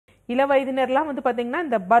இளவயதினர்லாம் வந்து பாத்தீங்கன்னா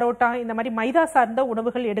இந்த பரோட்டா இந்த மாதிரி மைதா சார்ந்த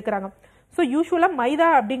உணவுகள் எடுக்கிறாங்க. ஸோ யூஸ்வலா மைதா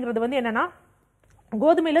அப்படிங்கிறது வந்து என்னன்னா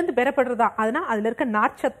கோதுமையிலேருந்து பெறப்படுறதா, அதனால் அதில் இருக்க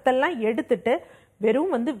நார்ச்சத்தெல்லாம் எடுத்துட்டு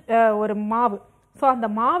வெறும் வந்து ஒரு மாவு. ஸோ அந்த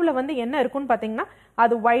மாவில் வந்து என்ன இருக்குன்னு பார்த்தீங்கன்னா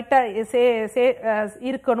அது ஒயிட்டாக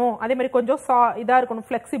இருக்கணும், அதே மாதிரி கொஞ்சம் இதாக இருக்கணும்,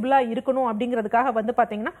 ஃப்ளெக்சிபிளாக இருக்கணும் அப்படிங்கிறதுக்காக வந்து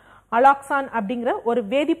பார்த்தீங்கன்னா அலாக்சான் அப்படிங்கிற ஒரு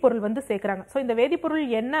வேதிப்பொருள் வந்து சேர்க்குறாங்க. ஸோ இந்த வேதிப்பொருள்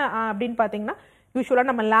என்ன அப்படின்னு பார்த்தீங்கன்னா யூஸ்வலாக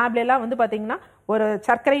நம்ம லேப்லாம் வந்து பார்த்தீங்கன்னா ஒரு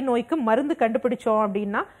சர்க்கரை நோய்க்கு மருந்து கண்டுபிடிச்சோம்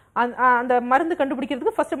அப்படின்னா அந்த மருந்து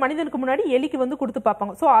கண்டுபிடிக்கிறதுக்கு ஃபர்ஸ்ட் மனிதனுக்கு முன்னாடி எலிக்கு வந்து கொடுத்து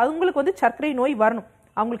பார்ப்பாங்க. ஸோ அவங்களுக்கு வந்து சர்க்கரை நோய் வரணும்,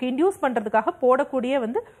 அவங்களுக்கு இன்டியூஸ் பண்ணுறதுக்காக போடக்கூடிய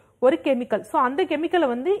வந்து ஒரு கெமிக்கல். ஸோ அந்த கெமிக்கலை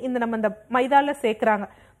வந்து நம்ம இந்த மைதால சேர்க்குறாங்க.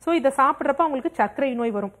 ஸோ இதை சாப்பிட்றப்ப அவங்களுக்கு சர்க்கரை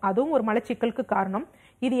நோய் வரும், அதுவும் ஒரு மலச்சிக்கலுக்கு காரணம்.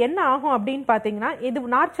 இது என்ன ஆகும் அப்படின்னு பார்த்தீங்கன்னா இது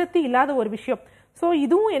நார்ச்சத்து இல்லாத ஒரு விஷயம். ஸோ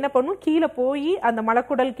இதுவும் என்ன பண்ணும், கீழே போய் அந்த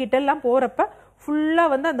மலக்குடல் கிட்ட எல்லாம் போறப்ப ஃபுல்லா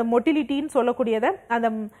வந்து அந்த மொட்டிலிட்டின்னு சொல்லக்கூடியதை அந்த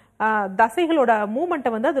தசைகளோட மூமெண்ட்டை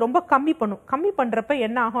வந்து அது ரொம்ப கம்மி பண்ணும். கம்மி பண்றப்ப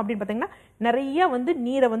என்ன ஆகும் அப்படின்னு பார்த்தீங்கன்னா நிறைய வந்து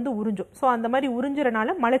நீரை வந்து உறிஞ்சும். ஸோ அந்த மாதிரி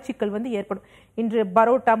உறிஞ்சுறனால மலச்சிக்கல் வந்து ஏற்படும். இன்று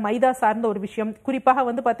பரோட்டா மைதா சார்ந்த ஒரு விஷயம், குறிப்பாக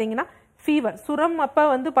வந்து பார்த்தீங்கன்னா ஃபீவர் சுரம் அப்ப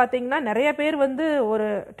வந்து பார்த்தீங்கன்னா நிறைய பேர் வந்து ஒரு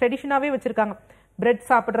ட்ரெடிஷனாவே வச்சிருக்காங்க பிரெட்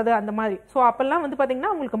சாப்பிட்றது அந்த மாதிரி. ஸோ அப்பெல்லாம் வந்து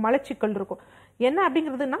பார்த்தீங்கன்னா உங்களுக்கு மலச்சிக்கல் இருக்கும். என்ன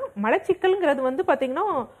அப்படிங்கிறதுனா மலச்சிக்கல்ங்கிறது வந்து பார்த்தீங்கன்னா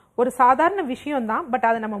ஒரு சாதாரண விஷயம் தான், பட்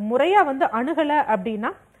அதை நம்ம முறையா வந்து அணுகலை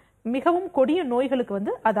அப்படின்னா மிகவும் கொடிய நோய்களுக்கு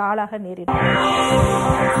வந்து அது ஆளாக நேரிடும்.